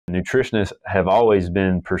nutritionists have always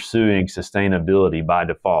been pursuing sustainability by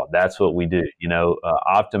default. That's what we do,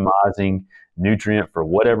 optimizing nutrient for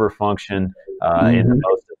whatever function in the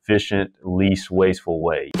most efficient, least wasteful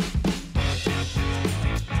way.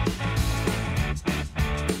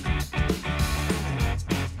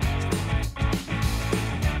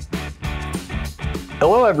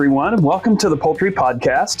 Hello, everyone, and welcome to the Poultry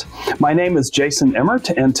Podcast. My name is Jason Emmert,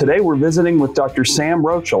 and today we're visiting with Dr. Sam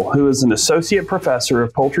Rochell, who is an associate professor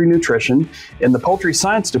of poultry nutrition in the Poultry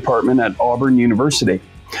Science Department at Auburn University.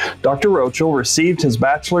 Dr. Rochell received his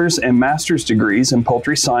bachelor's and master's degrees in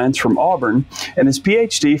poultry science from Auburn and his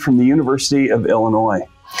PhD from the University of Illinois.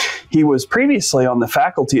 He was previously on the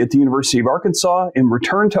faculty at the University of Arkansas and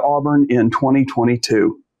returned to Auburn in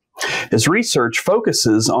 2022. His research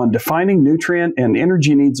focuses on defining nutrient and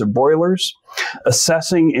energy needs of broilers,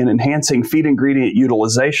 assessing and enhancing feed ingredient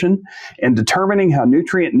utilization, and determining how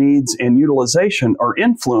nutrient needs and utilization are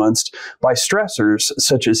influenced by stressors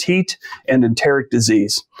such as heat and enteric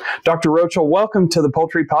disease. Dr. Rochell, welcome to the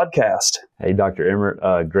Poultry Podcast. Hey, Dr.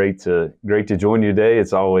 Emmert, great to join you today.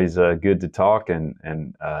 It's always good to talk, and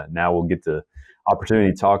now we'll get the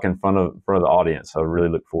opportunity to talk in front of the audience. So I really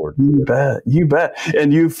look forward. You bet.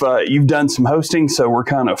 And you've done some hosting, so we're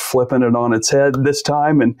kind of flipping it on its head this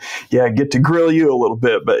time, and get to grill you a little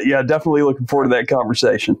bit. But definitely looking forward to that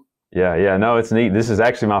conversation. No, it's neat. This is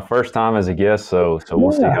actually my first time as a guest, so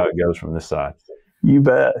we'll see how it goes from this side. You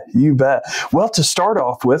bet. Well, to start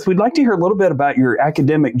off with, we'd like to hear a little bit about your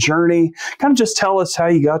academic journey. Kind of just tell us how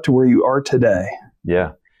you got to where you are today.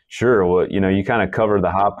 Yeah. Sure. Well, you kind of covered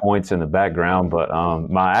the high points in the background, but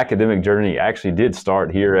my academic journey actually did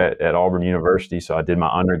start here at Auburn University. So I did my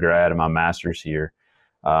undergrad and my master's here.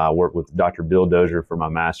 I worked with Dr. Bill Dozier for my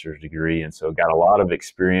master's degree, and so got a lot of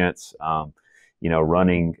experience,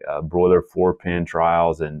 running broiler floor pen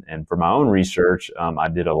trials. And for my own research, I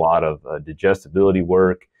did a lot of digestibility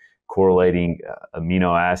work, correlating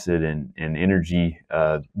amino acid and energy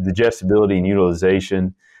digestibility and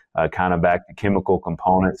utilization. Kind of back to chemical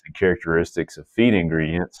components and characteristics of feed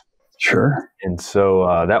ingredients. Sure. And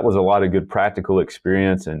so that was a lot of good practical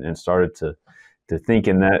experience, and started to think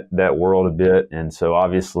in that world a bit. And so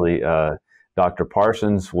obviously Dr.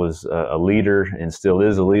 Parsons was a leader and still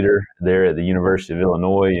is a leader there at the University of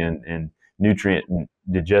Illinois in nutrient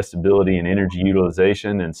digestibility and energy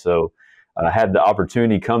utilization. And so I had the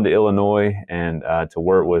opportunity to come to Illinois and to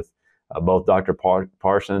work with both Dr.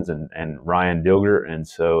 Parsons and Ryan Dilger. And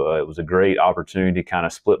so it was a great opportunity to kind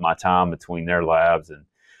of split my time between their labs. And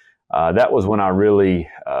that was when I really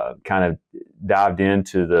kind of dived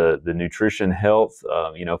into the nutrition health,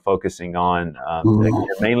 focusing on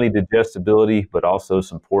mainly digestibility, but also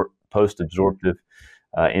some post-absorptive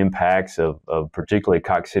impacts of particularly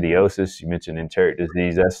coccidiosis. You mentioned enteric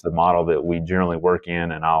disease. That's the model that we generally work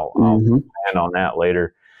in, and I'll expand on that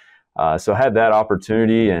later. So I had that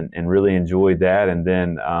opportunity and really enjoyed that. And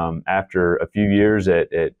then after a few years at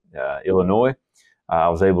Illinois, I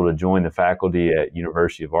was able to join the faculty at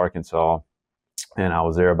University of Arkansas. And I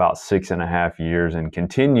was there about 6.5 years and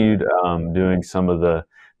continued doing some of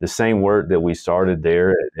the same work that we started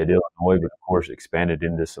there at Illinois, but of course expanded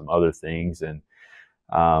into some other things. And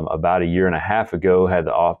about 1.5 years ago, had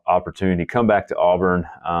the opportunity to come back to Auburn.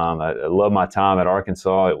 I love my time at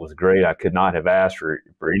Arkansas. It was great. I could not have asked for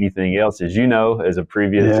anything else. As you know, as a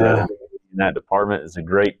previous in that department, it's a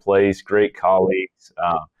great place, great colleagues.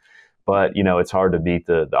 But it's hard to beat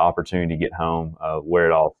the opportunity to get home where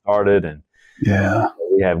it all started. And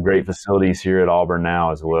we have great facilities here at Auburn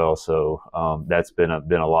now as well. So that's been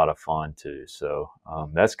a lot of fun too. So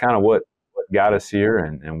that's kind of what got us here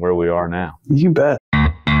and where we are now. You bet.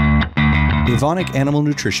 Evonik Animal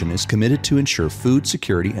Nutrition is committed to ensure food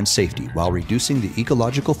security and safety while reducing the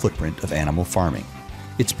ecological footprint of animal farming.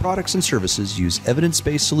 Its products and services use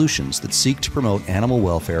evidence-based solutions that seek to promote animal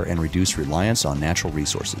welfare and reduce reliance on natural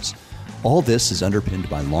resources. All this is underpinned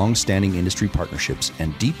by long-standing industry partnerships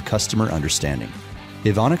and deep customer understanding.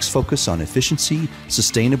 Evonik's focus on efficiency,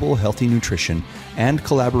 sustainable, healthy nutrition, and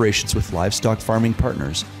collaborations with livestock farming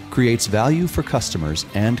partners creates value for customers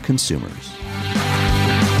and consumers.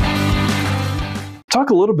 Talk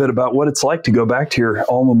a little bit about what it's like to go back to your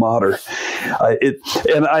alma mater.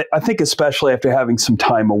 I think especially after having some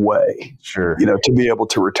time away, sure, to be able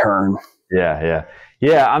to return. Yeah.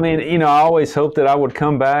 I mean, I always hoped that I would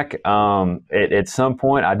come back at some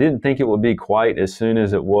point. I didn't think it would be quite as soon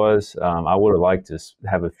as it was. I would have liked to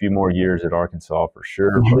have a few more years at Arkansas for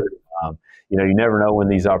sure. But, you never know when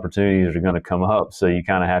these opportunities are going to come up. So you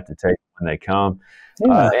kind of have to take them when they come.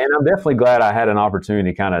 And I'm definitely glad I had an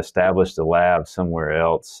opportunity to kind of establish the lab somewhere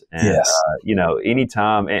else. And, Yes.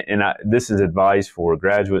 Anytime, this is advice for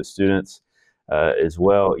graduate students as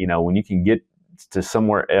well, when you can get to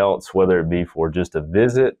somewhere else, whether it be for just a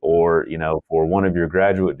visit or, for one of your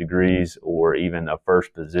graduate degrees or even a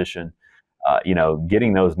first position,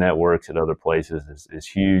 getting those networks at other places is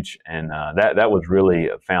huge. And that was really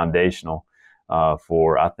foundational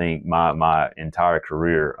for, I think, my entire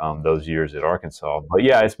career, those years at Arkansas. But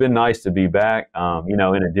yeah, it's been nice to be back,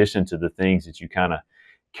 in addition to the things that you kind of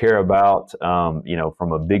care about,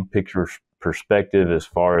 from a big picture perspective as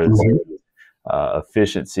far as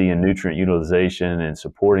efficiency and nutrient utilization and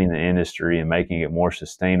supporting the industry and making it more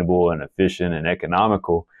sustainable and efficient and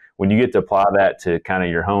economical. When you get to apply that to kind of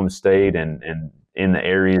your home state and in the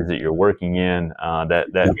areas that you're working in,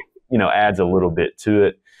 that adds a little bit to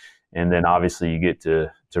it. And then obviously you get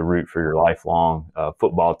to root for your lifelong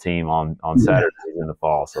football team on Saturdays in the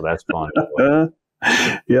fall. So that's fun.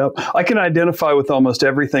 Yep. I can identify with almost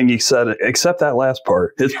everything you said, except that last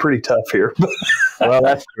part. It's pretty tough here. Well,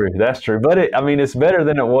 that's true. That's true. But it's better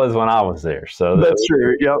than it was when I was there. So that's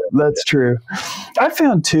true. Yep. That's true. I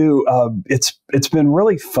found too, it's been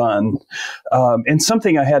really fun. And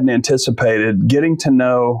something I hadn't anticipated, getting to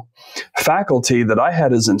know faculty that I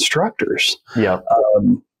had as instructors. Yeah.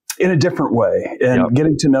 In a different way and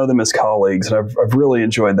getting to know them as colleagues. And I've really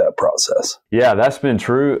enjoyed that process. Yeah, that's been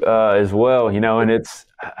true as well, and it's,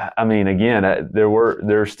 again,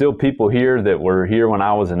 there's still people here that were here when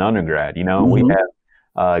I was an undergrad, we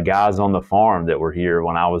have guys on the farm that were here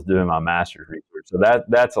when I was doing my master's research. So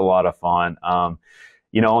that's a lot of fun. On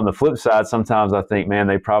the flip side, sometimes I think, man,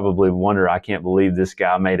 they probably wonder, I can't believe this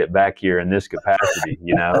guy made it back here in this capacity,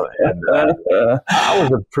 And I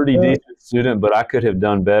was a pretty decent student, but I could have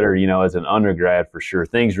done better, as an undergrad for sure.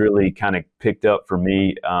 Things really kind of picked up for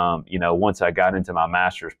me, once I got into my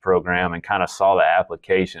master's program and kind of saw the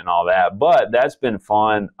application and all that. But that's been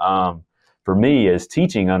fun for me as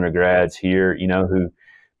teaching undergrads here,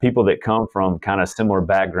 people that come from kind of similar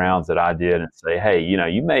backgrounds that I did and say, hey,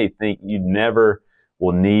 you may think you'd never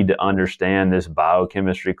will need to understand this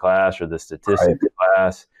biochemistry class or the statistics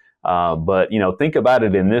class. But, think about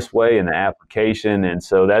it in this way in the application. And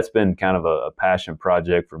so that's been kind of a passion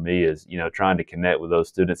project for me is, trying to connect with those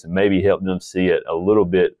students and maybe help them see it a little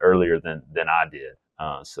bit earlier than I did.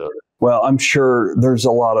 Well, I'm sure there's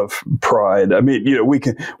a lot of pride. We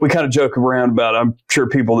kind of joke around about, I'm sure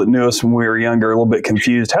people that knew us when we were younger are a little bit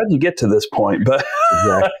confused. How did you get to this point? But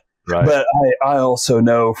exactly. Right. But I also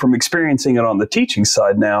know from experiencing it on the teaching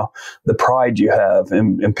side now, the pride you have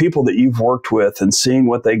and people that you've worked with and seeing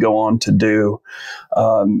what they go on to do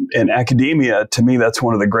in academia, to me, that's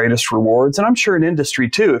one of the greatest rewards. And I'm sure in industry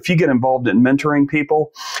too, if you get involved in mentoring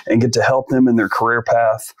people and get to help them in their career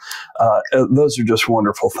path, those are just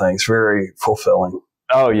wonderful things, very fulfilling.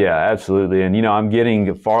 Oh, yeah, absolutely. And, I'm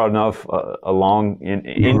getting far enough along into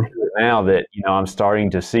it now that, I'm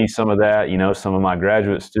starting to see some of that. Some of my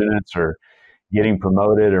graduate students are getting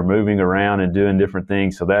promoted or moving around and doing different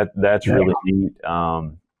things. So that's really neat.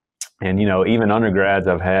 And, even undergrads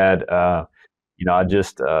I've had, I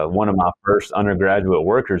just, one of my first undergraduate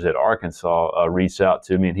workers at Arkansas reached out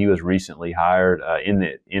to me, and he was recently hired in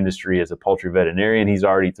the industry as a poultry veterinarian. He's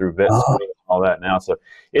already through vet school and all that now. So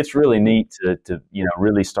it's really neat to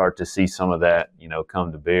really start to see some of that,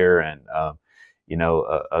 come to bear. And,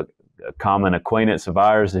 a common acquaintance of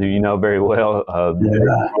ours who you know very well,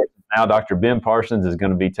 now Dr. Ben Parsons is going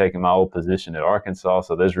to be taking my old position at Arkansas.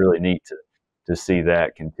 So that's really neat to see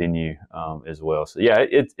that continue as well. So yeah,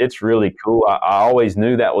 it's really cool. I always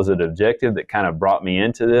knew that was an objective that kind of brought me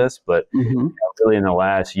into this, but really in the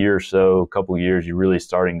last year or so, couple of years, you're really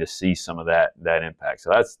starting to see some of that impact. So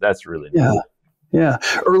that's really neat. Yeah.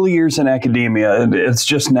 Early years in academia, it's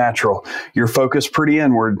just natural. You're focused pretty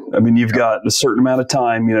inward. You've got a certain amount of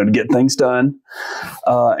time, to get things done.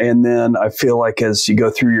 And then I feel like as you go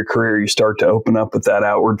through your career, you start to open up with that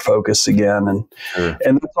outward focus again.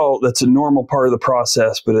 And that's a normal part of the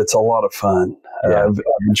process, but it's a lot of fun. I've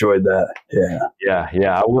enjoyed that.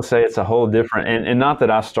 Yeah. I will say it's a whole different, and not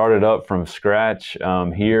that I started up from scratch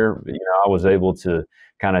here. I was able to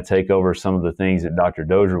kind of take over some of the things that Dr.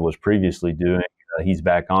 Dozier was previously doing. He's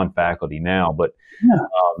back on faculty now, but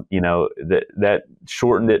that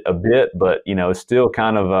shortened it a bit, but it's still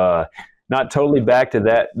kind of not totally back to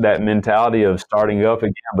that mentality of starting up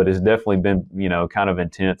again, but it's definitely been kind of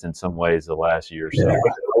intense in some ways the last year or so. But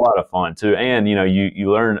it's a lot of fun too, and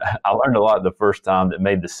you learn. I learned a lot the first time that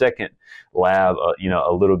made the second lab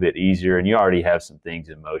a little bit easier, and you already have some things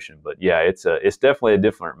in motion. But yeah, it's definitely a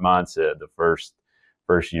different mindset the first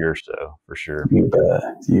year or so, for sure.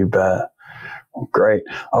 You bet. Great.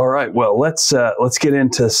 All right. Well, let's get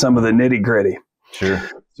into some of the nitty gritty. Sure.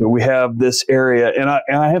 So we have this area, and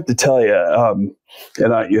I have to tell you,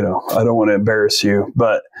 and I don't want to embarrass you,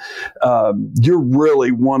 but you're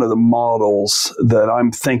really one of the models that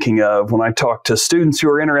I'm thinking of when I talk to students who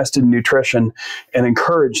are interested in nutrition and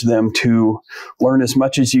encourage them to learn as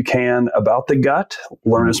much as you can about the gut,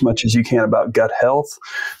 learn as much as you can about gut health,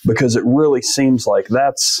 because it really seems like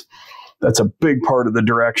that's a big part of the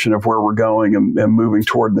direction of where we're going and moving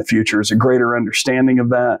toward in the future, is a greater understanding of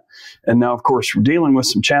that. And now, of course, we're dealing with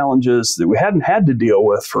some challenges that we hadn't had to deal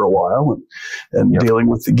with for a while, and dealing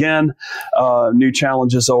with, again, new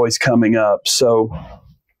challenges always coming up. So,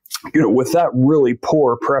 with that really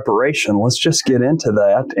poor preparation, let's just get into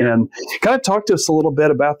that and kind of talk to us a little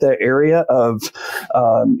bit about that area of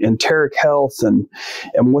enteric health and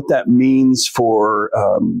what that means for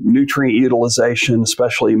nutrient utilization,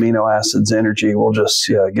 especially amino acids, energy. We'll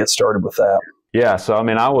just get started with that. Yeah, so I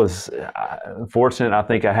mean, I was fortunate. I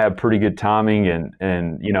think I had pretty good timing,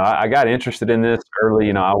 and I got interested in this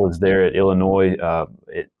early. I was there at Illinois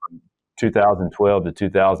at 2012 to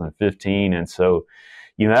 2015, and so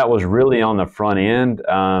that was really on the front end.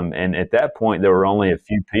 And at that point, there were only a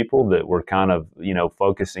few people that were kind of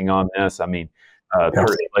focusing on this. I mean,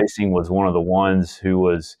 Kurt Lacing was one of the ones who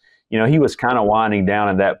was he was kind of winding down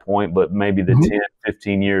at that point, but maybe the 10,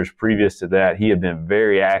 15 years previous to that, he had been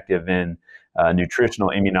very active in nutritional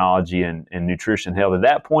immunology and nutrition health. At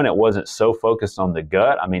that point, it wasn't so focused on the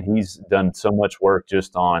gut. I mean, he's done so much work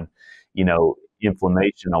just on,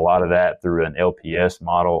 inflammation, a lot of that through an LPS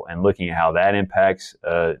model and looking at how that impacts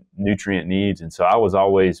nutrient needs. And so I was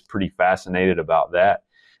always pretty fascinated about that.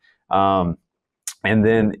 And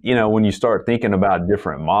then, when you start thinking about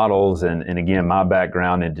different models, and again, my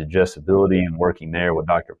background in digestibility and working there with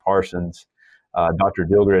Dr. Parsons, Dr.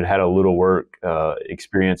 Dilger had a little work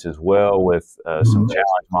experience as well with some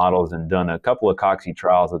challenge models and done a couple of Coxie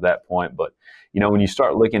trials at that point. But, when you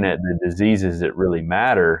start looking at the diseases that really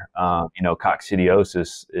matter,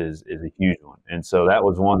 coccidiosis is a huge one. And so that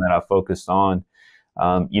was one that I focused on.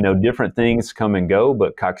 Different things come and go,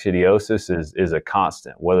 but coccidiosis is a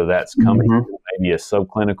constant, whether that's coming maybe a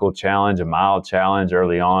subclinical challenge, a mild challenge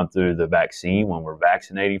early on through the vaccine when we're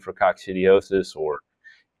vaccinating for coccidiosis, or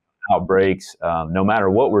outbreaks. No matter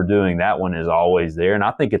what we're doing, that one is always there. And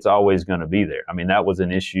I think it's always going to be there. I mean, that was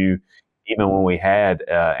an issue even when we had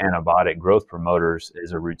antibiotic growth promoters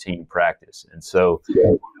as a routine practice. And so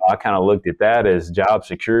I kind of looked at that as job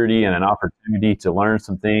security and an opportunity to learn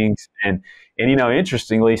some things. And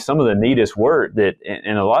interestingly, some of the neatest work that,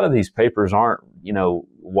 and a lot of these papers aren't,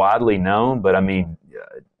 widely known, but I mean,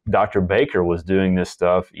 Dr. Baker was doing this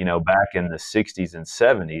stuff, back in the 60s and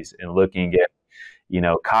 70s and looking at,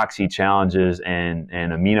 Coxie challenges and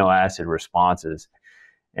amino acid responses.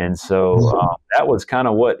 And so that was kind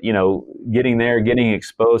of what, getting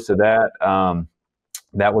exposed to that,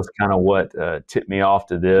 that was kind of what tipped me off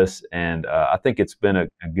to this. And I think it's been a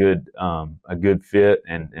good fit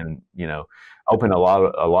and opened a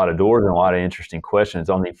lot of doors and a lot of interesting questions.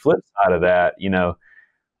 On the flip side of that,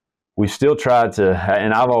 we still tried to,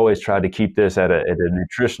 and I've always tried to keep this at a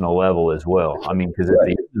nutritional level as well. I mean, because at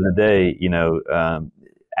the end of the day,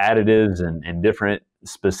 additives and different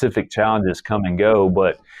specific challenges come and go,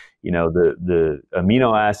 but the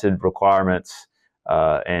amino acid requirements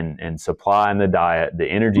and supply in the diet, the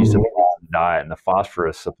energy supply in the diet, and the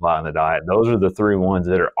phosphorus supply in the diet, those are the three ones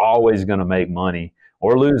that are always going to make money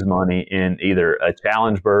or lose money in either a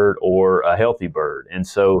challenge bird or a healthy bird. And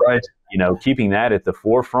so, keeping that at the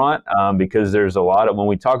forefront, because there's a lot of, when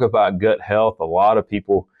we talk about gut health, a lot of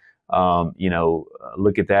people,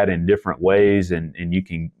 look at that in different ways, and you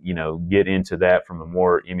can, get into that from a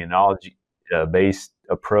more immunology based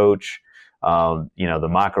approach. The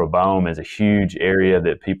microbiome is a huge area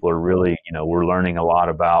that people are really, we're learning a lot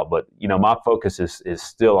about, but, my focus is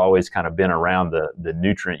still always kind of been around the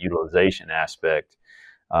nutrient utilization aspect,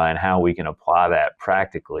 and how we can apply that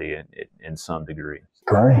practically in some degree.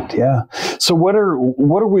 Great, yeah. So what are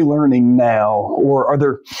we learning now, or are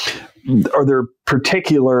there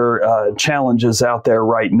particular challenges out there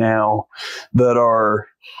right now that are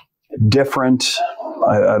different?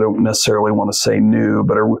 I don't necessarily want to say new,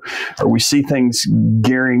 but are we see things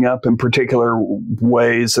gearing up in particular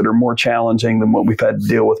ways that are more challenging than what we've had to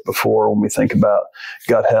deal with before when we think about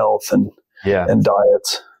gut health and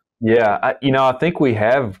diets? Yeah, I think we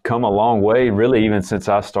have come a long way, really, even since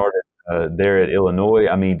I started there at Illinois.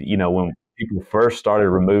 I mean, when people first started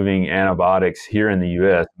removing antibiotics here in the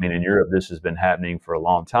U.S., I mean, in Europe, this has been happening for a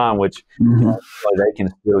long time, which they can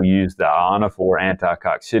still use the ionophore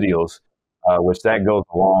anticoccidials which that goes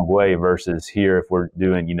a long way versus here if we're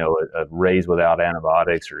doing, a raise without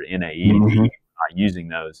antibiotics or NAE, not using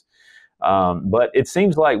those. But it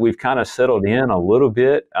seems like we've kind of settled in a little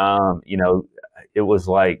bit. It was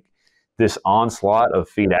like this onslaught of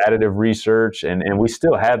feed additive research, and we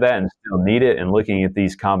still have that and still need it. And looking at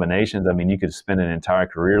these combinations, I mean, you could spend an entire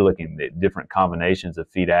career looking at different combinations of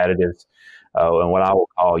feed additives and what I will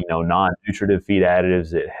call, non-nutritive feed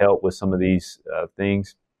additives that help with some of these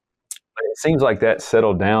things. But it seems like that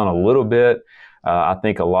settled down a little bit. I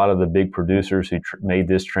think a lot of the big producers who made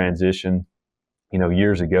this transition,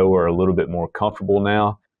 years ago are a little bit more comfortable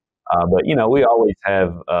now. But we always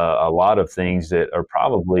have a lot of things that are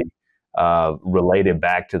probably related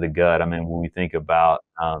back to the gut. I mean, when we think about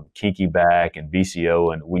kinky back and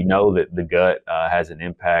VCO, and we know that the gut has an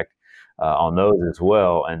impact on those as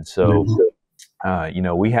well. And so, I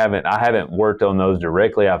haven't worked on those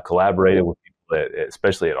directly. I've collaborated with people,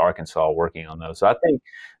 especially at Arkansas, working on those. So I think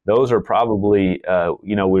those are probably,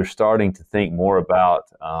 we're starting to think more about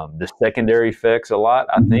the secondary effects a lot,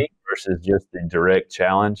 I think, versus just the direct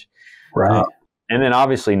challenge. Right. And then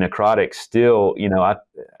obviously necrotic still,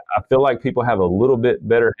 I feel like people have a little bit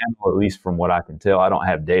better handle, at least from what I can tell. I don't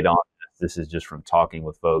have data on this. This is just from talking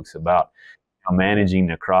with folks about managing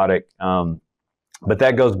necrotic. But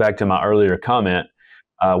that goes back to my earlier comment.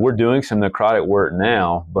 We're doing some necrotic work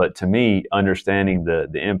now, but to me, understanding the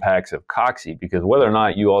impacts of cocci, because whether or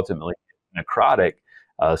not you ultimately get necrotic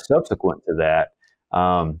subsequent to that,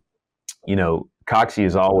 cocci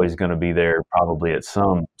is always going to be there probably at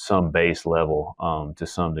some base level to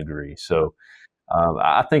some degree. So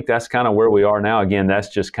I think that's kind of where we are now. Again, that's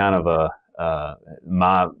just kind of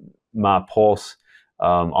my pulse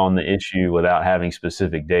on the issue without having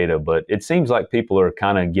specific data. But it seems like people are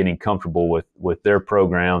kind of getting comfortable with their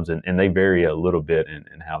programs, and they vary a little bit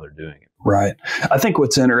in how they're doing it. Right. I think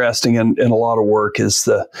what's interesting in a lot of work is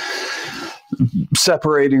the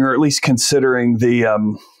separating, or at least considering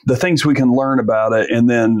the things we can learn about it, and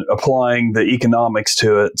then applying the economics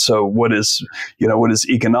to it. So what is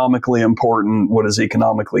economically important? What is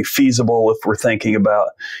economically feasible if we're thinking about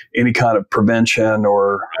any kind of prevention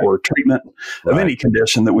or treatment of any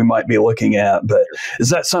condition that we might be looking at? But is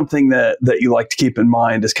that something that you like to keep in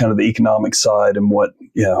mind as kind of the economic side and what,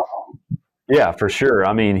 Yeah, for sure.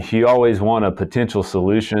 I mean, you always want a potential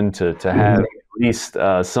solution to have at least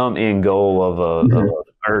some end goal of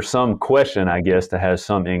or some question, I guess, to have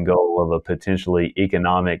some end goal of a potentially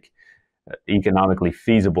economically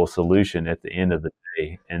feasible solution at the end of the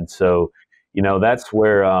day. And so, that's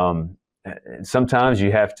where sometimes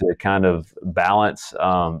you have to kind of balance,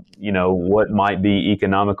 what might be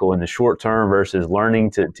economical in the short term versus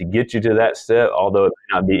learning to get you to that step, although it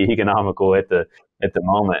may not be economical at the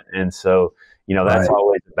moment. And so, that's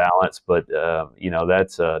always a balance, but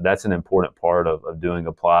that's an important part of doing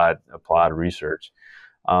applied research.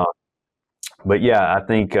 But yeah, I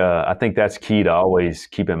think that's key to always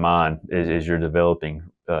keep in mind as you're developing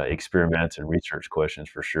experiments and research questions,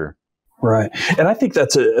 for sure. Right. And I think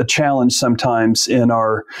that's a challenge sometimes in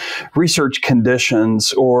our research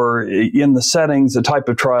conditions or in the settings. The type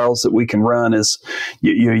of trials that we can run is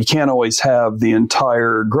you can't always have the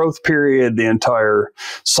entire growth period, the entire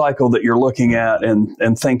cycle that you're looking at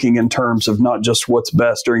and thinking in terms of not just what's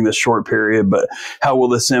best during this short period, but how will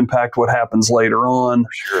this impact what happens later on.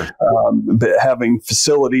 Sure. But having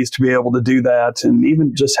facilities to be able to do that, and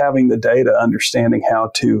even just having the data, understanding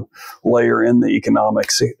how to layer in the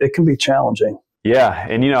economics, it can be challenging. Yeah.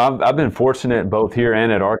 And, I've been fortunate both here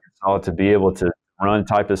and at Arkansas to be able to run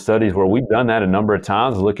type of studies where we've done that a number of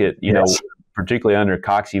times, look at, particularly under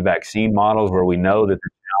cocci vaccine models where we know that the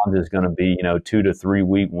challenge is going to be, 2 to 3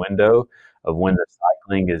 week window of when the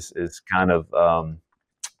cycling is kind of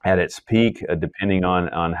at its peak, depending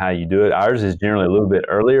on how you do it. Ours is generally a little bit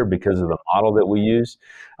earlier because of the model that we use.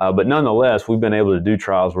 But nonetheless, we've been able to do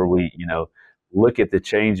trials where we, look at the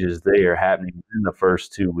changes there happening in the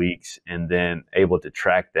first 2 weeks and then able to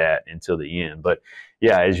track that until the end. But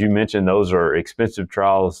yeah, as you mentioned, those are expensive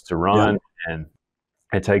trials to run and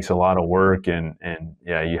it takes a lot of work and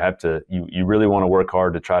yeah, you really want to work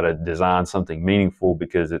hard to try to design something meaningful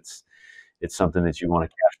because it's something that you want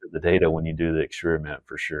to capture the data when you do the experiment,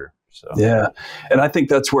 for sure. So yeah. And I think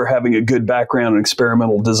that's where having a good background in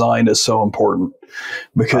experimental design is so important,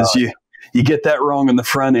 because you get that wrong in the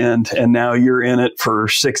front end, and now you're in it for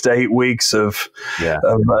 6 to 8 weeks of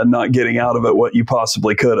not getting out of it what you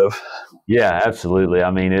possibly could have. Yeah, absolutely.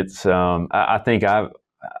 I mean, it's I think I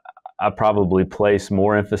probably place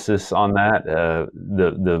more emphasis on that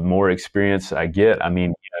the more experience I get. I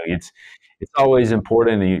mean, it's always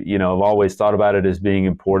important. I've always thought about it as being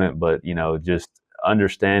important, but just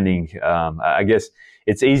understanding, I guess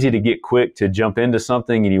it's easy to get quick to jump into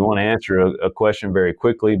something and you want to answer a question very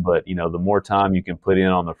quickly, but, the more time you can put in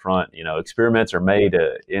on the front, experiments are made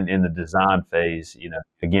in the design phase.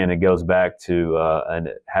 Again, it goes back to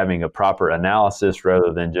having a proper analysis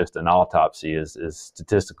rather than just an autopsy, as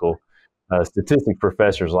statistics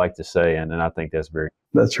professors like to say, and I think that's right.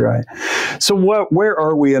 So where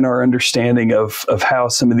are we in our understanding of how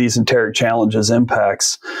some of these enteric challenges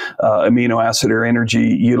impacts amino acid or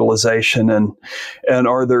energy utilization, and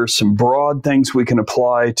are there some broad things we can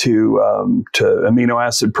apply to amino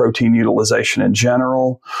acid protein utilization in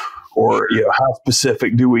general, or how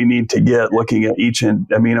specific do we need to get looking at each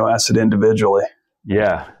amino acid individually?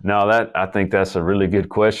 Yeah, no, I think that's a really good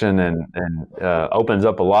question, and opens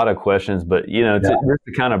up a lot of questions. But just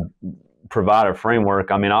to kind of provide a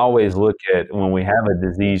framework, I mean, I always look at when we have a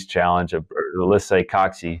disease challenge, or let's say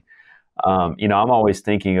cocci. I'm always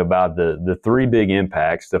thinking about the three big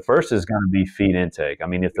impacts. The first is going to be feed intake. I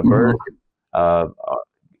mean, if the bird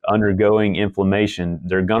undergoing inflammation,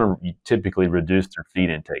 they're going to typically reduce their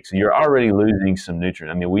feed intake. So you're already losing some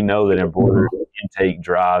nutrient. I mean, we know that in broiler intake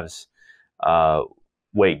drives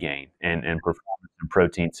weight gain and performance and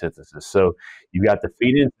protein synthesis. So you've got the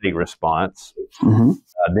feed intake response.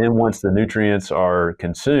 Then once the nutrients are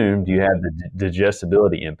consumed, you have the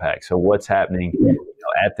digestibility impact. So what's happening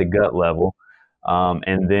at the gut level.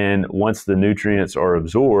 And then once the nutrients are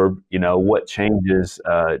absorbed, what changes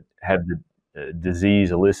have the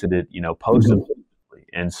disease elicited, post-absorptively.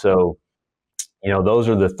 And so, those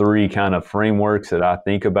are the three kind of frameworks that I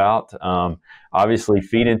think about. Obviously,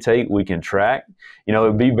 feed intake we can track. It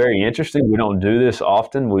would be very interesting. We don't do this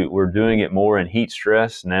often. We're doing it more in heat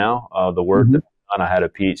stress now. The work that I had a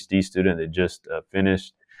PhD student that just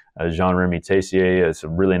finished, Jean-Remy Tessier. It's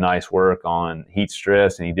some really nice work on heat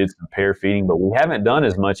stress, and he did some pair feeding. But we haven't done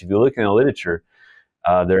as much. If you look in the literature,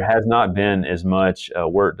 there has not been as much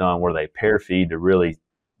work done where they pair feed to really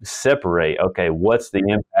separate, okay, what's the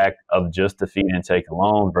impact of just the feed intake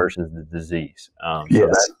alone versus the disease. So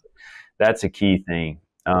that's a key thing.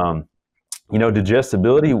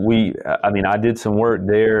 Digestibility, I did some work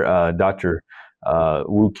there. Dr.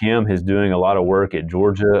 Woo Kim is doing a lot of work at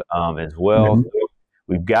Georgia as well. So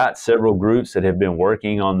we've got several groups that have been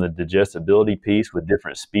working on the digestibility piece with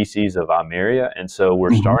different species of Eimeria. And so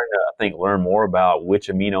we're starting to, I think, learn more about which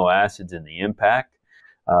amino acids and the impact.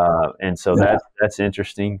 And so that's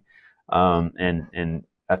interesting. And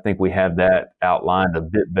I think we have that outlined a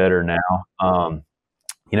bit better now.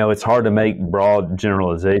 It's hard to make broad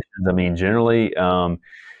generalizations. I mean, generally,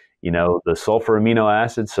 the sulfur amino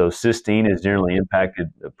acids, so cysteine is generally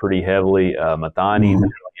impacted pretty heavily. Methionine is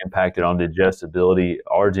really impacted on digestibility.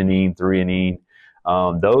 Arginine, threonine,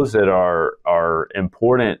 those that are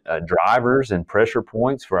important drivers and pressure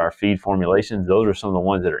points for our feed formulations, those are some of the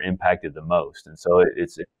ones that are impacted the most. And so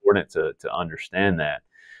it's important to understand that.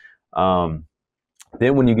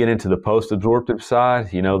 Then when you get into the post-absorptive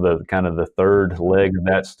side, the kind of the third leg of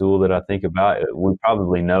that stool that I think about, we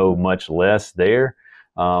probably know much less there.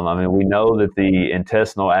 We know that the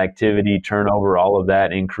intestinal activity, turnover, all of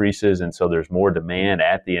that increases, and so there's more demand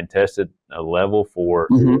at the intestine level for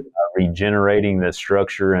regenerating the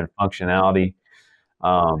structure and functionality.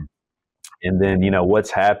 And then,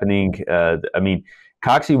 what's happening,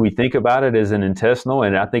 cocci, we think about it as an intestinal,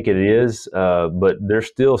 and I think it is, but there's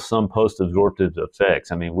still some post-absorptive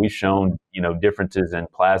effects. I mean, we've shown, differences in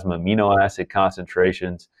plasma amino acid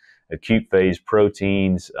concentrations, acute phase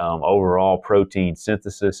proteins, overall protein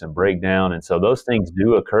synthesis and breakdown. And so those things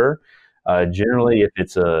do occur. Generally, if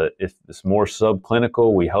it's more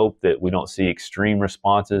subclinical, we hope that we don't see extreme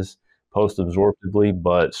responses post-absorptively,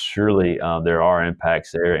 but surely there are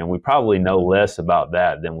impacts there. And we probably know less about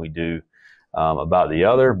that than we do about the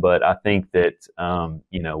other, but I think that,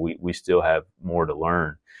 we still have more to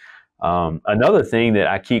learn. Another thing that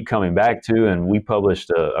I keep coming back to, and we published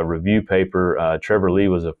a review paper, Trevor Lee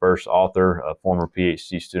was the first author, a former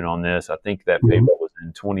PhD student on this. I think that paper was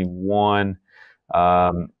in 21,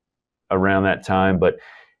 around that time, but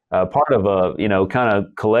part of kind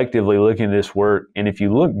of collectively looking at this work. And if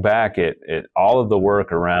you look back at all of the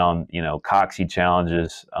work around, cocci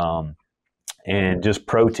challenges, and just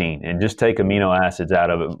protein, and just take amino acids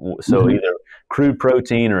out of it. So either crude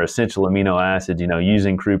protein or essential amino acids,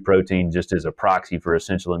 using crude protein just as a proxy for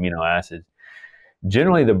essential amino acids.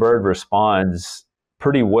 Generally, the bird responds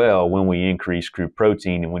pretty well when we increase crude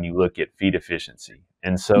protein and when you look at feed efficiency.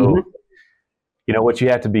 And so What you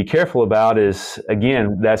have to be careful about is,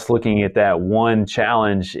 again, that's looking at that one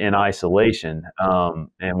challenge in isolation,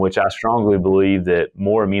 and which I strongly believe that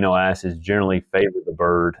more amino acids generally favor the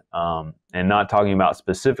bird, and not talking about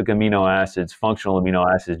specific amino acids, functional amino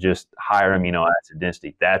acids, just higher amino acid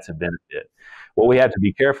density. That's a benefit. What we have to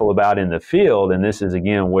be careful about in the field, and this is,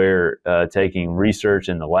 again, where taking research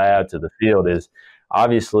in the lab to the field is,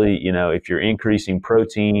 obviously, if you're increasing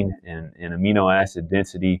protein and amino acid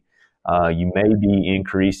density, you may be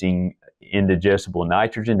increasing indigestible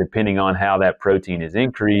nitrogen depending on how that protein is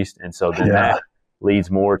increased. And so then that leads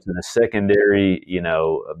more to the secondary,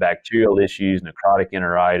 bacterial issues, necrotic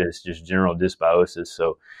enteritis, just general dysbiosis.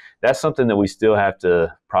 So that's something that we still have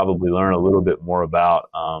to probably learn a little bit more about,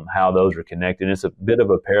 how those are connected. It's a bit of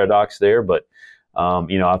a paradox there, but,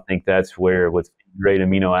 I think that's where with great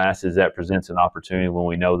amino acids, that presents an opportunity when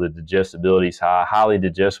we know the digestibility is high, highly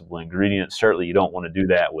digestible ingredients. Certainly you don't want to do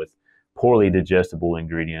that with poorly digestible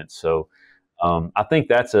ingredients. So I think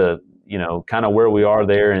that's kind of where we are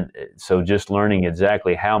there. And so just learning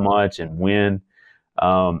exactly how much and when.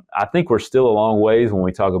 I think we're still a long ways when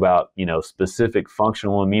we talk about, specific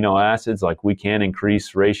functional amino acids. Like, we can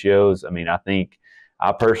increase ratios.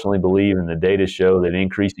 I personally believe, and the data show, that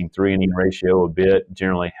increasing 3:1 ratio a bit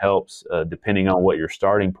generally helps, depending on what your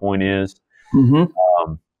starting point is. Mm-hmm.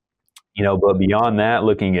 But beyond that,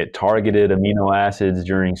 looking at targeted amino acids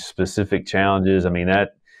during specific challenges,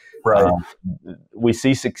 Right. We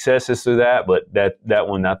see successes through that, but that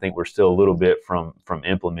one, I think we're still a little bit from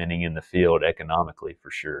implementing in the field economically,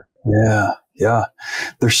 for sure. Yeah.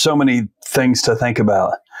 There's so many things to think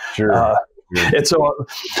about. Sure. And so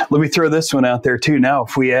let me throw this one out there too. Now,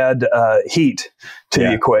 if we add heat to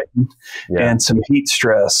the equation and some heat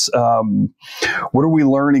stress, what are we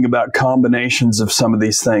learning about combinations of some of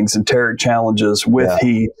these things, enteric challenges with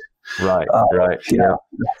heat? Right.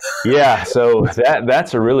 Yeah. So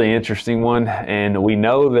that's a really interesting one. And we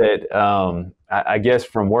know that, I guess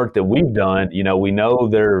from work that we've done, we know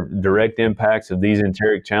there are direct impacts of these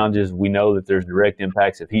enteric challenges. We know that there's direct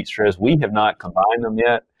impacts of heat stress. We have not combined them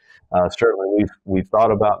yet. Certainly we've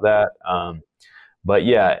thought about that. But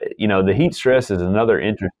the heat stress is another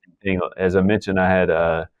interesting thing. As I mentioned, I had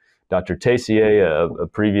Dr. Tessier, a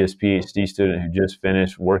previous PhD student who just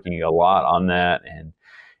finished, working a lot on that. And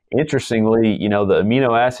interestingly, the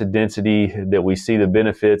amino acid density that we see the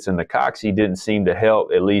benefits in the Coxie didn't seem to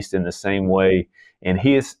help, at least in the same way in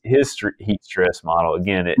his heat stress model.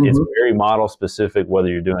 Again, it's very model specific, whether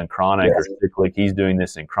you're doing chronic or cyclic. He's doing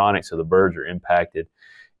this in chronic, so the birds are impacted,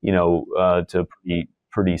 to a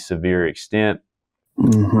pretty severe extent.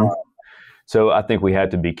 Mm-hmm. So I think we have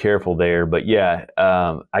to be careful there. But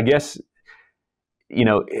I guess,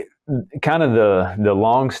 kind of the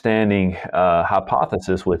long-standing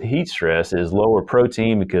hypothesis with heat stress is lower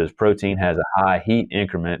protein, because protein has a high heat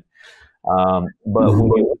increment. But when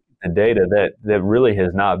you look at the data, that really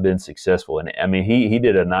has not been successful. And he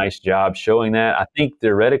did a nice job showing that. I think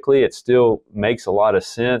theoretically it still makes a lot of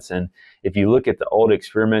sense. And if you look at the old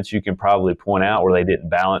experiments, you can probably point out where they didn't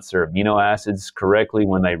balance their amino acids correctly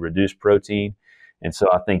when they reduced protein. And so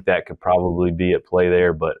I think that could probably be at play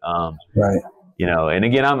there. But right. And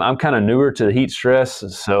again, I'm kind of newer to the heat stress,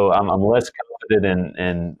 so I'm less confident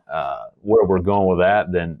in where we're going with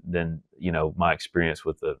that than my experience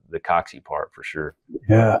with the Coxie part, for sure.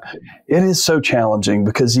 Yeah, it is so challenging,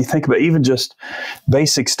 because you think about even just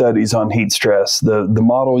basic studies on heat stress, the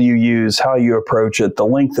model you use, how you approach it, the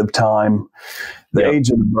length of time, the age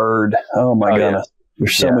of the bird. Oh my goodness,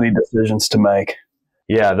 there's so many decisions to make.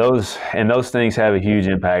 Yeah, those things have a huge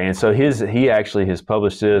impact. And so he actually has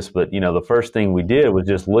published this, but the first thing we did was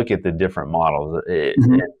just look at the different models,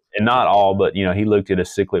 and not all, but he looked at a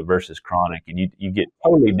cyclic versus chronic, and you get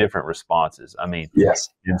totally different responses. Yes.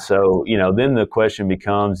 And so then the question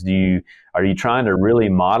becomes: are you trying to really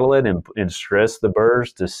model it and stress the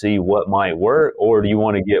birds to see what might work, or do you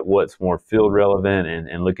want to get what's more field relevant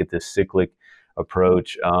and look at this cyclic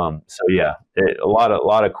approach? A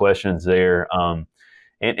lot of questions there.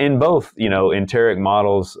 And in both, enteric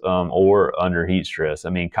models or under heat stress.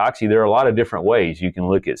 Coxie, there are a lot of different ways. You can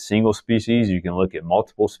look at single species, you can look at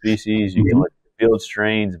multiple species, you can look at field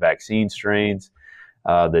strains, vaccine strains,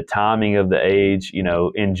 the timing of the age.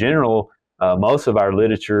 In general, most of our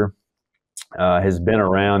literature has been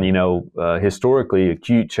around, historically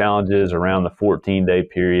acute challenges around the 14-day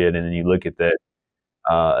period, and then you look at that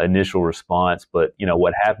initial response. But,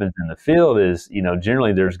 what happens in the field is,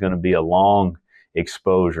 generally there's going to be a long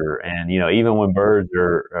exposure. And, even when birds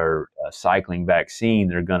are cycling vaccine,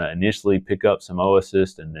 they're going to initially pick up some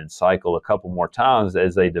oocyst and then cycle a couple more times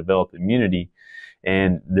as they develop immunity.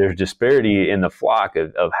 And there's disparity in the flock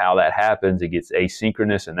of how that happens. It gets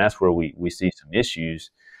asynchronous, and that's where we see some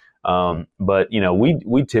issues. But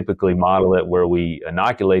we typically model it where we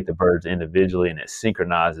inoculate the birds individually, and it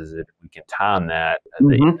synchronizes it. We can time that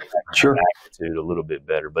the magnitude a little bit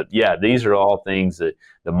better. But yeah, these are all things that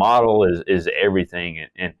the model is everything,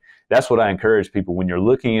 and that's what I encourage people when you're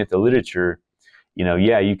looking at the literature.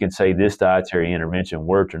 You can say this dietary intervention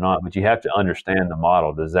worked or not, but you have to understand the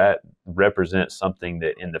model. Does that represent something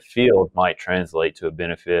that in the field might translate to a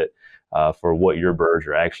benefit for what your birds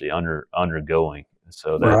are actually undergoing?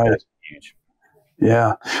 So that's huge.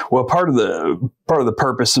 Yeah. Well, part of the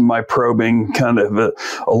purpose of my probing, kind of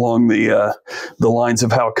along the lines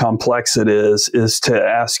of how complex it is to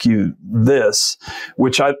ask you this,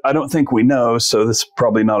 which I don't think we know. So this is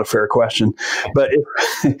probably not a fair question. But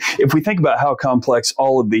if we think about how complex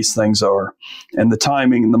all of these things are, and the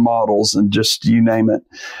timing and the models and just you name it,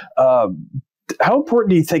 how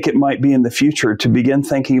important do you think it might be in the future to begin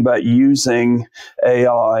thinking about using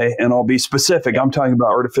AI, and I'll be specific, I'm talking about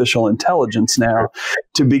artificial intelligence now,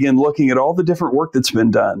 to begin looking at all the different work that's been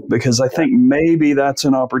done? Because I think maybe that's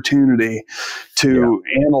an opportunity to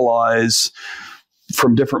analyze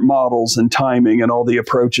from different models and timing and all the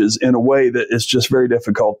approaches in a way that is just very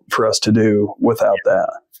difficult for us to do without that.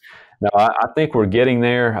 No, I think we're getting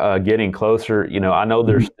there, getting closer. I know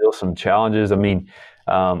there's still some challenges. I mean,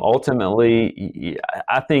 ultimately,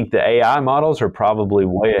 I think the AI models are probably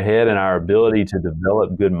way ahead in our ability to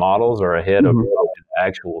develop good models, or ahead of the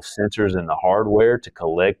actual sensors and the hardware to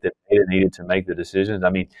collect the data needed to make the decisions. I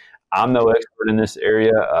mean, I'm no expert in this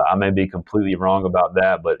area. I may be completely wrong about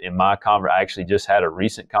that, but in my I actually just had a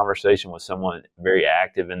recent conversation with someone very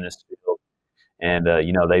active in this field. And,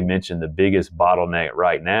 they mentioned the biggest bottleneck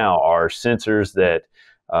right now are sensors that,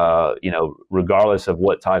 regardless of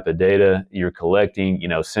what type of data you're collecting,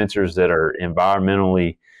 sensors that are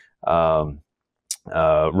environmentally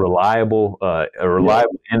reliable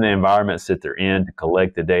in the environments that they're in to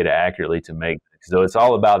collect the data accurately to make. So it's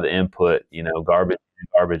all about the input, garbage in,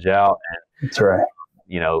 garbage out. And, that's right.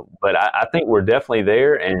 But I think we're definitely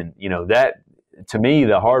there. And, that, to me,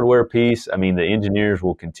 the hardware piece, I mean, the engineers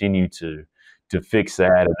will continue to fix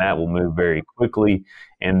that, and that will move very quickly.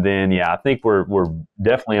 And then, I think we're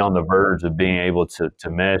definitely on the verge of being able to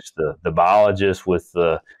mesh the biologists with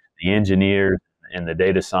the engineers and the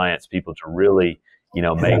data science people to really,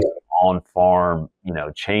 make on-farm,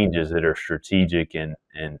 changes that are strategic, and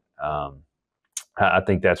I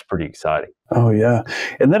think that's pretty exciting. Oh, yeah.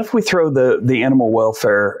 And then if we throw the animal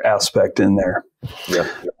welfare aspect in there,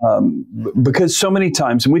 because so many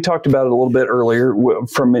times, and we talked about it a little bit earlier,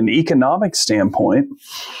 from an economic standpoint,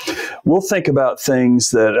 we'll think about things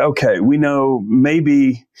that, okay, we know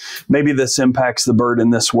maybe this impacts the bird in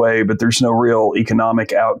this way, but there's no real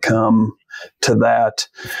economic outcome to that.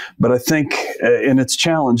 But I think, and it's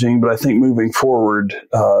challenging, but I think moving forward,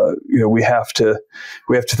 we have to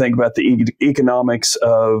think about the economics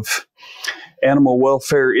of animal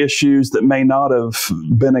welfare issues that may not have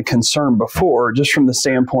been a concern before, just from the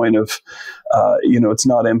standpoint of, it's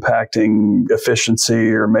not impacting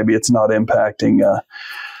efficiency, or maybe it's not impacting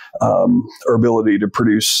our ability to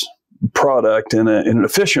produce product in an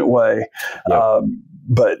efficient way. Yep.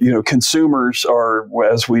 But, consumers are,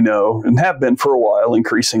 as we know, and have been for a while,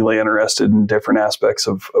 increasingly interested in different aspects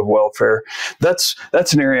of welfare. That's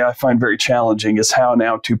an area I find very challenging, is how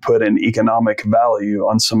now to put an economic value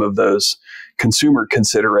on some of those consumer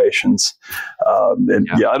considerations. I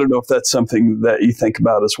don't know if that's something that you think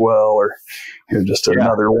about as well, or just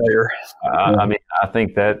another layer. I mean, I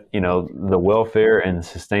think that, the welfare and the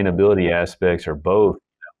sustainability aspects are both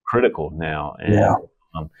critical now. And,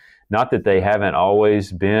 not that they haven't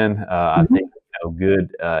always been. I think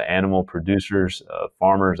good animal producers,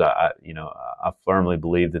 farmers. I firmly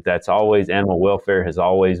believe that's always, animal welfare has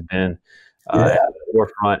always been at the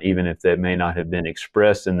forefront, even if that may not have been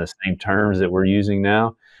expressed in the same terms that we're using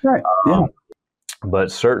now. Right.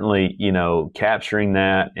 But certainly, capturing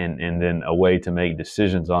that and then a way to make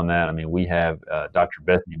decisions on that. I mean, we have Dr.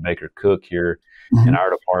 Bethany Baker Cook here in our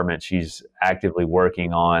department. She's actively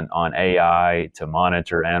working on AI to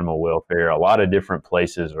monitor animal welfare. A lot of different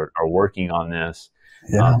places are working on this.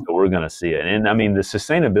 So we're going to see it. And I mean, the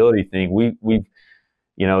sustainability thing, we've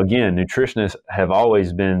again, nutritionists have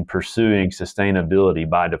always been pursuing sustainability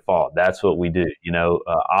by default. That's what we do,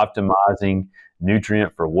 optimizing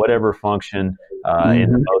nutrient for whatever function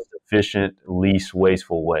in the most efficient, least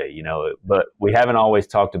wasteful way, but we haven't always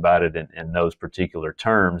talked about it in those particular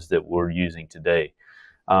terms that we're using today.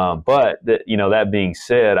 But that being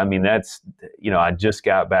said, I mean, that's, I just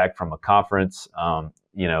got back from a conference,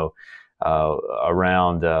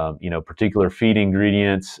 around particular feed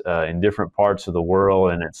ingredients in different parts of the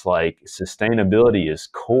world, and it's like sustainability is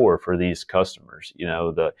core for these customers.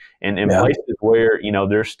 In places where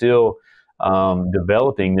they're still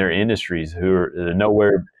developing their industries, who are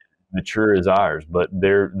nowhere mature as ours, but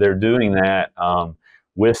they're doing that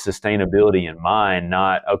with sustainability in mind.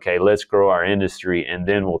 Not, okay, let's grow our industry and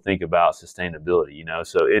then we'll think about sustainability.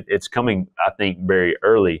 So it's coming, I think, very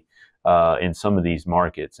early in some of these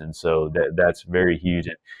markets, and so that's very huge.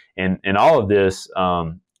 And all of this,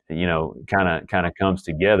 kind of comes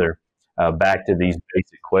together back to these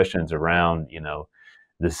basic questions around,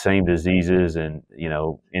 the same diseases and,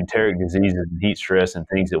 enteric diseases and heat stress and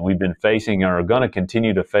things that we've been facing and are going to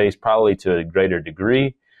continue to face probably to a greater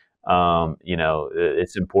degree.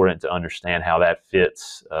 It's important to understand how that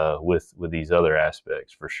fits with these other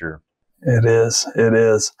aspects for sure. It is.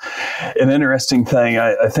 An interesting thing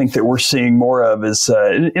I think that we're seeing more of is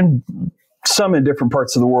in some in different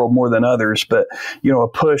parts of the world more than others, but, a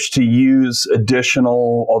push to use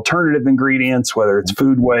additional alternative ingredients, whether it's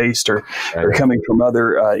food waste or coming from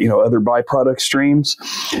other, other byproduct streams.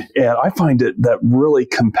 And I find that really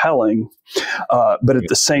compelling. But at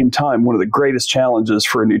the same time, one of the greatest challenges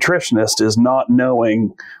for a nutritionist is not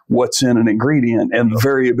knowing what's in an ingredient, and the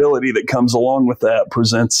variability that comes along with that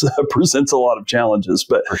presents a lot of challenges.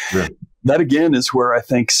 But that again is where I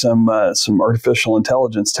think some artificial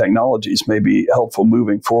intelligence technologies may be helpful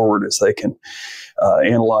moving forward, as they can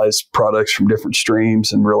analyze products from different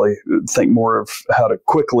streams and really think more of how to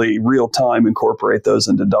quickly, real time incorporate those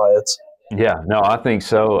into diets. Yeah, no, I think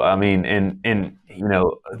so. I mean, and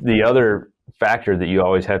the other factor that you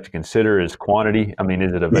always have to consider is quantity. I mean,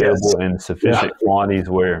 is it available in sufficient quantities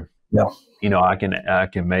where I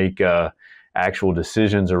can make actual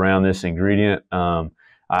decisions around this ingredient?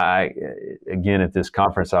 Again, at this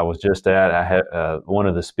conference I was just at, I had one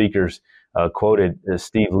of the speakers quoted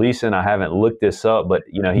Steve Leeson. I haven't looked this up, but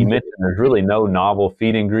he mentioned there's really no novel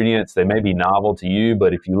feed ingredients. They may be novel to you,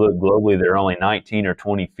 but if you look globally, there are only 19 or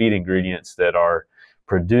 20 feed ingredients that are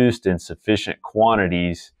produced in sufficient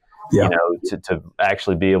quantities, to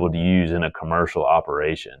actually be able to use in a commercial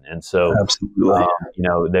operation. And so,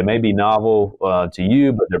 they may be novel to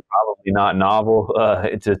you, but they're probably not novel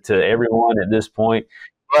to everyone at this point.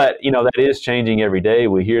 But, that is changing every day.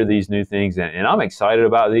 We hear these new things, and I'm excited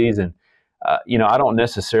about these. And, I don't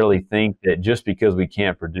necessarily think that just because we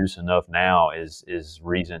can't produce enough now is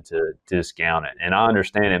reason to discount it. And I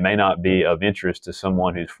understand it may not be of interest to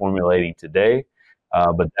someone who's formulating today,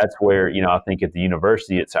 but that's where, I think at the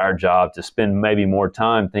university, it's our job to spend maybe more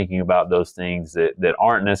time thinking about those things that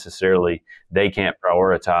aren't necessarily, they can't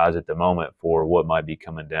prioritize at the moment for what might be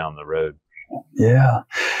coming down the road. Yeah.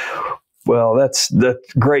 Well, that's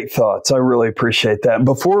great thoughts. I really appreciate that.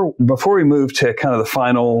 Before we move to kind of the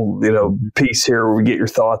final, piece here, where we get your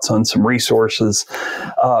thoughts on some resources,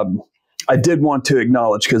 I did want to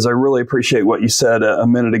acknowledge, because I really appreciate what you said a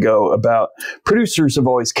minute ago about producers have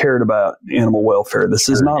always cared about animal welfare. This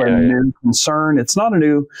is not a new concern. It's not a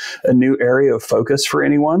new area of focus for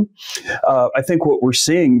anyone. I think what we're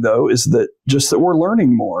seeing, though, is that we're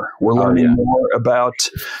learning more. We're learning more about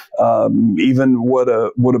even what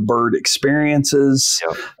a bird experiences,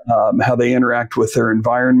 how they interact with their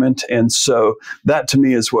environment. And so that, to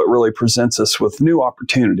me, is what really presents us with new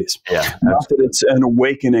opportunities. Yeah, not that it's an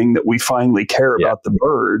awakening that we finally care about the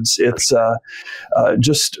birds. It's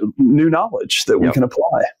just new knowledge that we can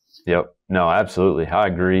apply. Yep. No, absolutely. I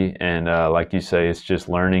agree. And like you say, it's just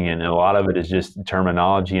learning. And a lot of it is just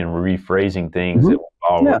terminology and rephrasing things that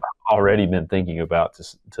we've already been thinking about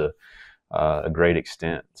to a great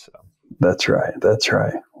extent. So. That's right.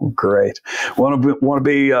 Well, great. Want to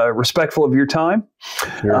be respectful of your time.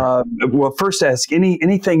 Sure. Well, first ask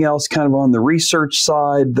anything else kind of on the research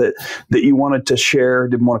side that you wanted to share.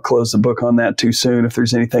 Didn't want to close the book on that too soon. If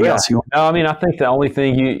there's anything else you want. No, I mean, I think the only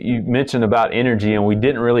thing you mentioned about energy, and we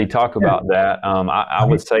didn't really talk about that. I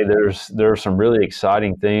would say there are some really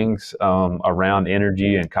exciting things around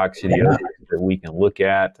energy and coccidiosis that we can look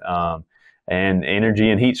at, and energy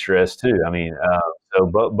and heat stress too. I mean, so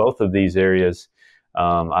both of these areas,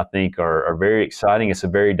 I think, are very exciting. It's a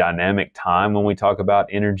very dynamic time when we talk about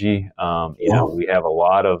energy. We have a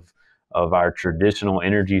lot of our traditional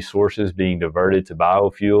energy sources being diverted to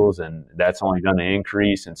biofuels, and that's only going to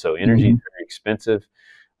increase. And so energy is very expensive.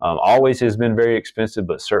 Always has been very expensive,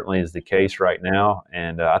 but certainly is the case right now.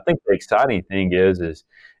 And I think the exciting thing is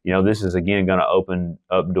this is, again, going to open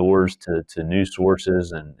up doors to new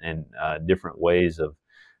sources and different ways of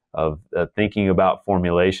thinking about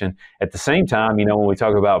formulation. At the same time, when we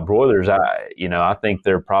talk about broilers, I think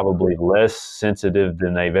they're probably less sensitive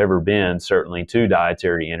than they've ever been, certainly to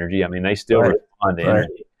dietary energy. I mean, they still respond to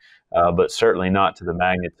energy, but certainly not to the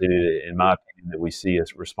magnitude, in my opinion, that we see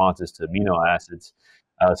as responses to amino acids.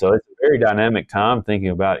 So it's a very dynamic time thinking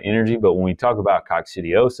about energy. But when we talk about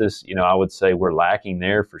coccidiosis, I would say we're lacking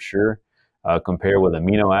there for sure, compared with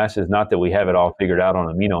amino acids. Not that we have it all figured out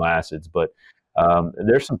on amino acids, but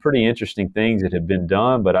there's some pretty interesting things that have been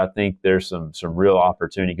done, but I think there's some real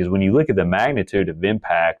opportunity, because when you look at the magnitude of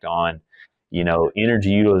impact on,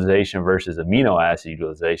 energy utilization versus amino acid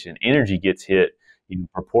utilization, energy gets hit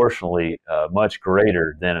proportionally much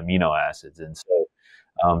greater than amino acids. And so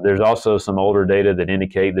there's also some older data that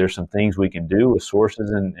indicate there's some things we can do with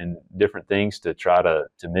sources and different things to try to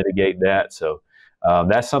mitigate that. So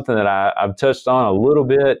that's something that I've touched on a little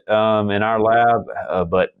bit in our lab,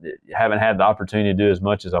 but haven't had the opportunity to do as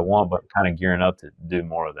much as I want, but kind of gearing up to do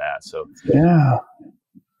more of that. So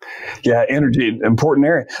yeah, energy, important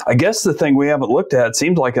area. I guess the thing we haven't looked at,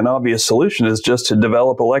 seems like an obvious solution, is just to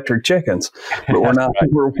develop electric chickens, but we're not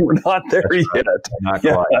we're not there yet. Not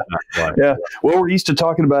quite. Yeah. Well, we're used to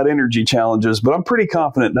talking about energy challenges, but I'm pretty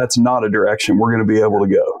confident that's not a direction we're going to be able to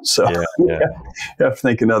go. So you have to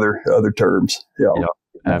think in other terms. Yeah,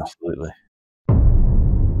 absolutely.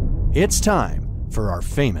 It's time for our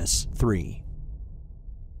famous three.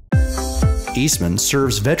 Eastman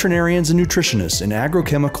serves veterinarians and nutritionists in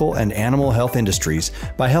agrochemical and animal health industries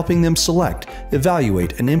by helping them select,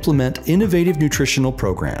 evaluate, and implement innovative nutritional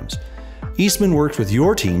programs. Eastman works with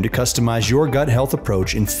your team to customize your gut health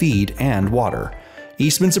approach in feed and water.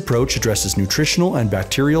 Eastman's approach addresses nutritional and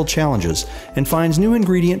bacterial challenges and finds new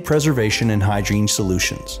ingredient preservation and hygiene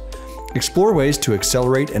solutions. Explore ways to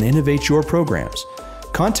accelerate and innovate your programs.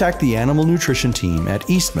 Contact the animal nutrition team at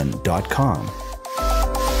eastman.com.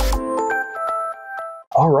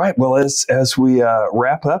 All right. Well, as we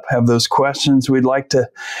wrap up, have those questions we'd like to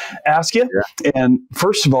ask you. Yeah. And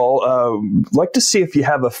first of all, I'd like to see if you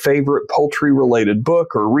have a favorite poultry-related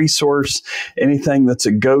book or resource, anything that's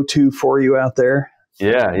a go-to for you out there.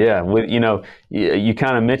 Yeah. You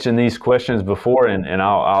kind of mentioned these questions before, and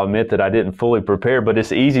I'll admit that I didn't fully prepare, but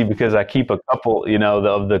it's easy because I keep a couple,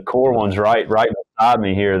 of the core ones right beside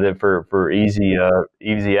me here that for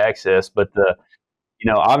easy access. But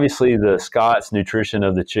obviously the Scott's Nutrition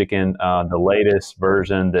of the Chicken, the latest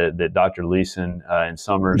version that Dr. Leeson and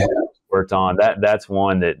Summers worked on, that's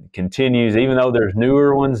one that continues, even though there's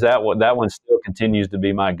newer ones, that one still continues to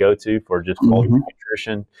be my go-to for just poultry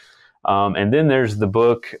nutrition. And then there's the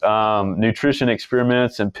book, Nutrition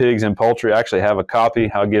Experiments in Pigs and Poultry. I actually have a copy.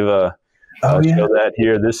 I'll give show that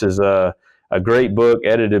here. This is a great book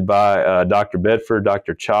edited by Dr. Bedford,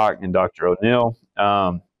 Dr. Chalk, and Dr. O'Neill.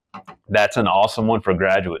 That's an awesome one for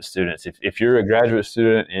graduate students. If you're a graduate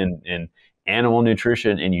student in animal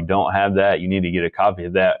nutrition and you don't have that, you need to get a copy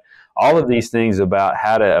of that. All of these things about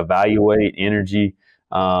how to evaluate energy,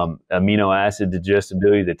 amino acid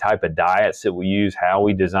digestibility, the type of diets that we use, how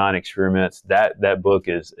we design experiments, that book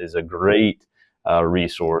is a great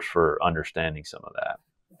resource for understanding some of that.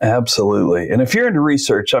 Absolutely. And if you're into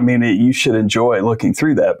research, you should enjoy looking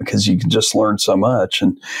through that, because you can just learn so much,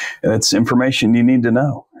 and it's information you need to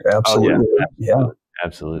know. Absolutely. Oh,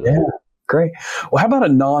 absolutely. Yeah. Great. Well, how about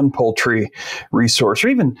a non-poultry resource, or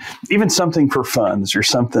even something for fun? Is there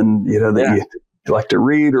something, that you like to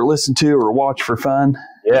read or listen to or watch for fun?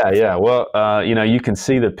 Yeah. Well, you can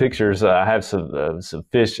see the pictures. I have some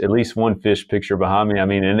fish, at least one fish picture behind me.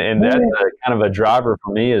 And that's kind of a driver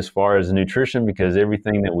for me as far as nutrition, because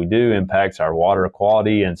everything that we do impacts our water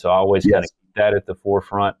quality. And so I always kind of keep that at the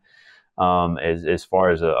forefront as far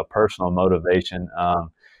as a personal motivation.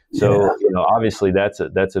 Obviously that's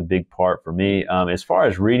a big part for me. As far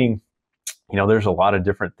as reading, there's a lot of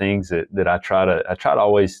different things that I try to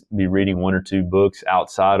always be reading one or two books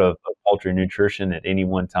outside of poultry nutrition at any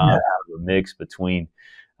one time. A mix between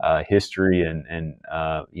history and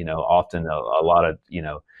often a lot of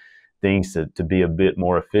things to be a bit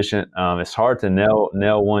more efficient. It's hard to nail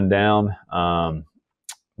one down,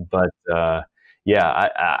 but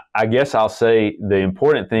I guess I'll say the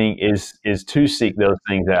important thing is to seek those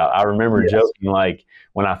things out. I remember joking, like,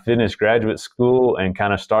 when I finished graduate school and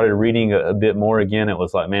kind of started reading a bit more again, it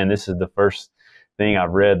was like, man, this is the first thing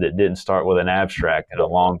I've read that didn't start with an abstract in a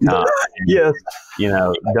long time. Yes.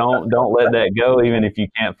 Don't let that go, even if you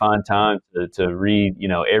can't find time to read,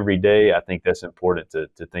 every day. I think that's important to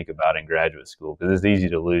think about in graduate school, because it's easy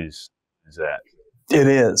to lose that. It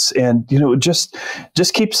is. And, it just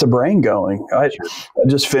keeps the brain going. I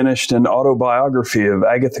just finished an autobiography of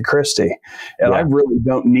Agatha Christie, and I really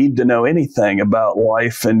don't need to know anything about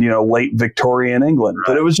life in, late Victorian England,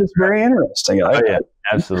 but it was just very interesting.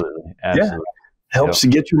 Absolutely. Helps to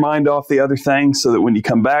get your mind off the other things so that when you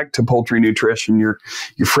come back to poultry nutrition, you're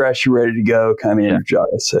fresh, you're ready to go, kind of energized.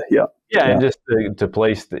 So, and just to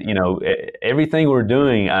place everything we're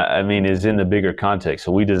doing, I mean, is in the bigger context.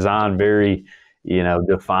 So we design very,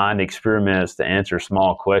 defined experiments to answer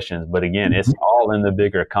small questions. But again, it's all in the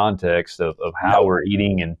bigger context of how we're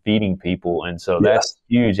eating and feeding people. And so that's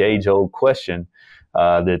a huge age-old question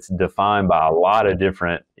that's defined by a lot of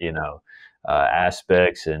different,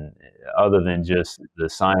 aspects, and other than just the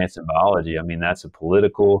science and biology. I mean, that's a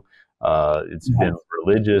political, it's been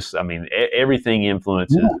religious. I mean, everything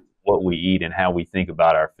influences what we eat and how we think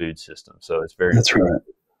about our food system. So it's very important.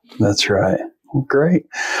 That's right. Well, great.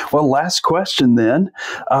 Well, last question then.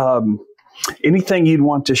 Anything you'd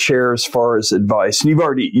want to share as far as advice? And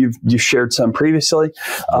you've shared some previously,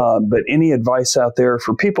 but any advice out there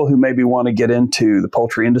for people who maybe want to get into the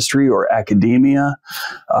poultry industry or academia?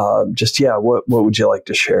 What would you like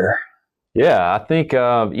to share? Yeah, I think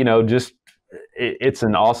it's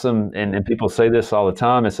an awesome, and people say this all the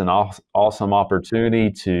time, it's an awesome opportunity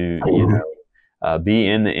to be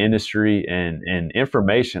in the industry and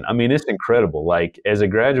information. I mean, it's incredible. Like, as a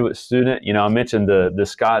graduate student, I mentioned the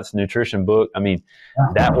Scott's nutrition book. I mean,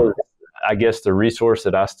 that was, I guess, the resource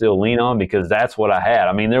that I still lean on, because that's what I had.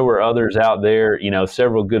 I mean, there were others out there,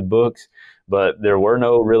 several good books, but there were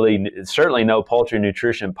certainly no poultry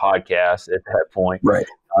nutrition podcasts at that point. Right.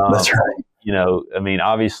 That's right. I mean,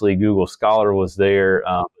 obviously Google Scholar was there,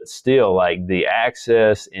 but still, like, the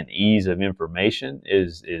access and ease of information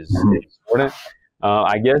is important.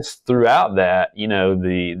 I guess throughout that,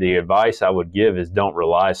 the advice I would give is don't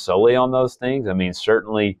rely solely on those things. I mean,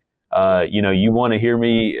 certainly, you want to hear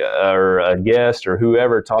me or a guest or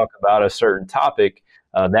whoever talk about a certain topic,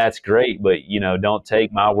 that's great, but, don't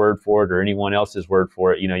take my word for it or anyone else's word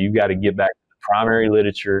for it. You've got to get back to the primary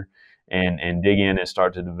literature and dig in and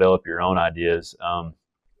start to develop your own ideas.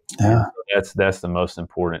 That's the most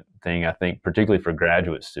important thing, I think, particularly for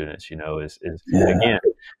graduate students, again,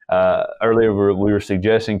 earlier we were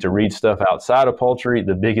suggesting to read stuff outside of poultry.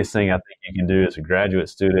 The biggest thing I think you can do as a graduate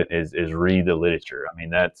student is read the literature. I mean,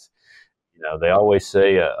 that's, they always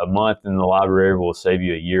say a month in the library will save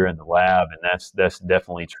you a year in the lab, and that's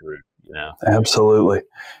definitely true. Absolutely.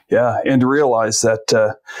 Yeah. And to realize that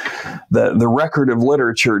the record of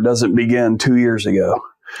literature doesn't begin 2 years ago.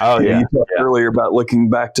 Oh, yeah. You talked earlier about looking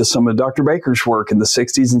back to some of Dr. Baker's work in the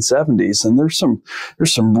 60s and 70s, and there's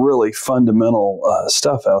some really fundamental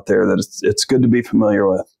stuff out there that it's good to be familiar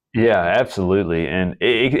with. Yeah, absolutely. And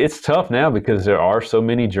it's tough now because there are so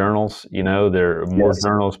many journals, there are more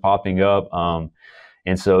journals popping up.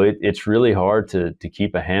 And so it's really hard to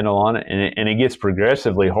keep a handle on it. And it gets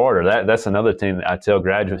progressively harder. That's another thing that I tell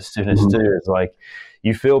graduate students too, is like,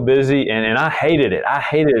 you feel busy. And I hated it. I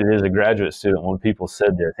hated it as a graduate student when people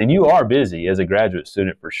said this. And you are busy as a graduate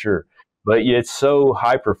student for sure. But it's so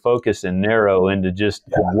hyper-focused and narrow into just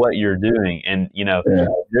what you're doing. And,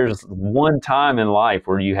 there's one time in life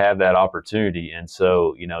where you have that opportunity. And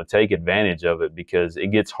so, take advantage of it, because it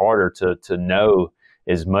gets harder to know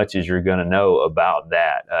as much as you're going to know about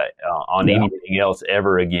that on anything else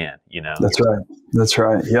ever again, That's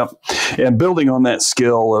right. Yep. And building on that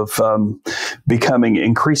skill of becoming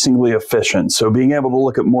increasingly efficient. So being able to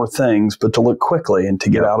look at more things, but to look quickly and to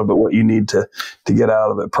get out of it what you need to get out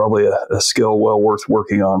of it. Probably a skill well worth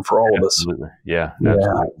working on for all of us. Absolutely. Yeah.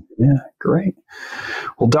 Absolutely. Yeah. Great.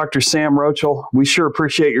 Well, Dr. Sam Rochell, we sure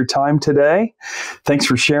appreciate your time today. Thanks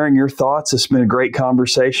for sharing your thoughts. It's been a great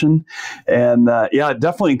conversation. And I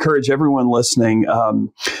definitely encourage everyone listening.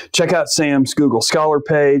 Check out Sam's Google Scholar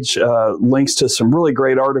page, links to some really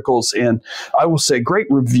great articles, and I will say great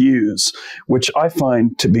reviews, which I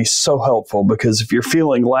find to be so helpful, because if you're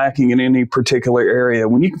feeling lacking in any particular area,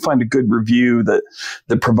 when you can find a good review that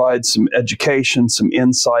provides some education, some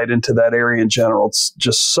insight into that area in general, it's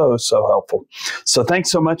just so helpful. So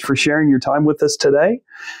thanks so much for sharing your time with us today.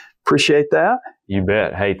 Appreciate that. You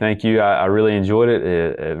bet. Hey, thank you. I really enjoyed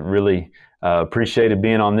it. Really appreciated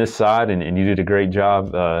being on this side, and you did a great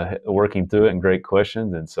job working through it, and great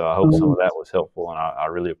questions. And so I hope some of that was helpful, and I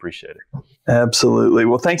really appreciate it. Absolutely.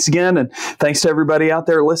 Well, thanks again. And thanks to everybody out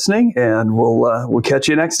there listening, and we'll catch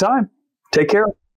you next time. Take care.